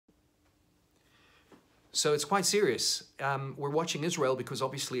So it's quite serious. We're watching Israel because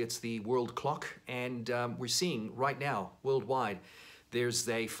obviously it's the world clock, and we're seeing right now worldwide there's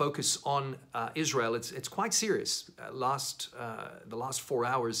a focus on Israel. It's quite serious. The last 4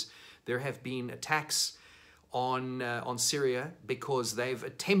 hours there have been attacks on Syria because they've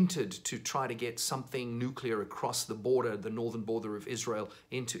attempted to try to get something nuclear across the border, the northern border of Israel,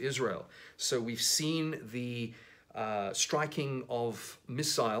 into Israel. So we've seen the striking of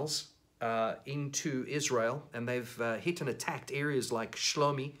missiles into Israel, and they've hit and attacked areas like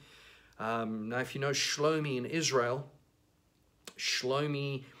Shlomi. Now, if you know Shlomi in Israel,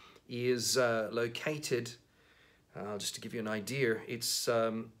 Shlomi is located, just to give you an idea, it's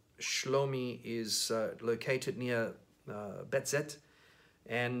Shlomi is located near Betzet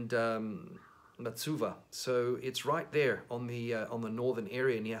and Matsuva. So it's right there on the northern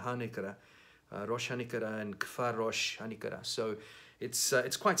area near Hanikara, Rosh Hanikara and Kfar Rosh Hanikara. So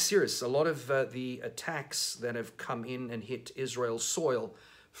it's quite serious. A lot of the attacks that have come in and hit Israel's soil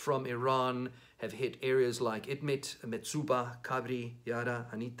from Iran have hit areas like Idmit, Metsuba, Kabri, Yara,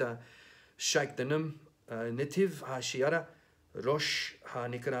 Hanita, Sheikh Danim, Netiv, HaShiara, Rosh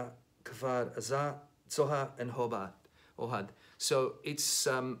HaNikra, Kfar Azah, Zoha, and Ohad. So it's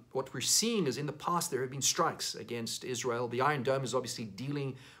what we're seeing is in the past there have been strikes against Israel. The Iron Dome is obviously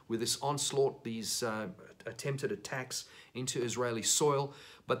dealing with this onslaught, these attempted attacks into Israeli soil,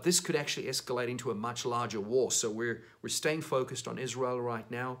 but this could actually escalate into a much larger war. So we're staying focused on Israel right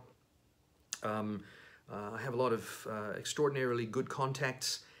now. I have a lot of extraordinarily good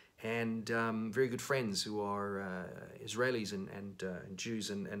contacts and very good friends who are Israelis and Jews,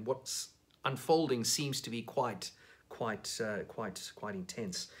 and what's unfolding seems to be quite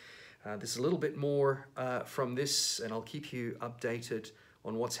intense. There's a little bit more from this, and I'll keep you updated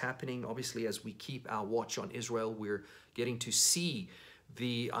on what's happening. Obviously, as we keep our watch on Israel, we're getting to see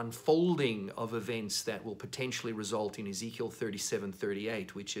the unfolding of events that will potentially result in Ezekiel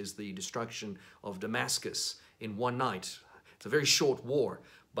 37:38, which is the destruction of Damascus in one night. It's a very short war,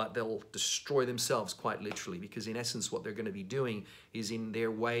 but they'll destroy themselves quite literally, because in essence what they're going to be doing is in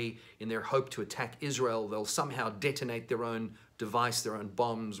their hope to attack Israel, they'll somehow detonate their own device, their own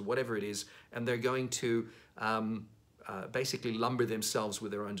bombs, whatever it is, and they're going to basically lumber themselves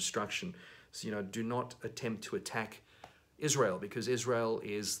with their own destruction. So, do not attempt to attack Israel, because Israel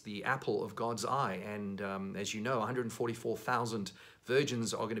is the apple of God's eye. And as you know, 144,000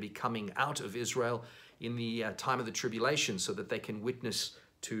 virgins are going to be coming out of Israel in the time of the tribulation so that they can witness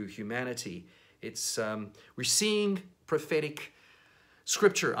to humanity. We're seeing prophetic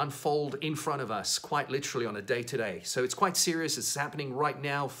scripture unfold in front of us quite literally on a day-to-day. So it's quite serious. It's happening right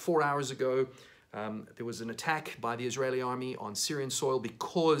now. 4 hours ago, there was an attack by the Israeli army on Syrian soil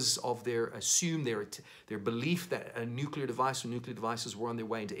because of their belief that a nuclear device or nuclear devices were on their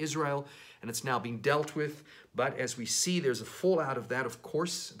way into Israel, and it's now being dealt with. But as we see, there's a fallout of that, of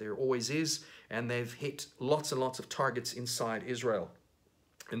course. There always is, and they've hit lots and lots of targets inside Israel.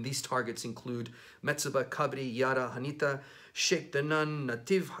 And these targets include Metzaba, Kabri, Yara, Hanita, Sheikh Danan,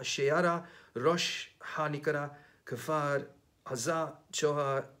 Nativ, Hasheara, Rosh HaNikra, Kfar, Hazah,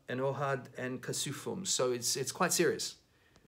 Choha, and Ohad, and Kasufum. So it's quite serious.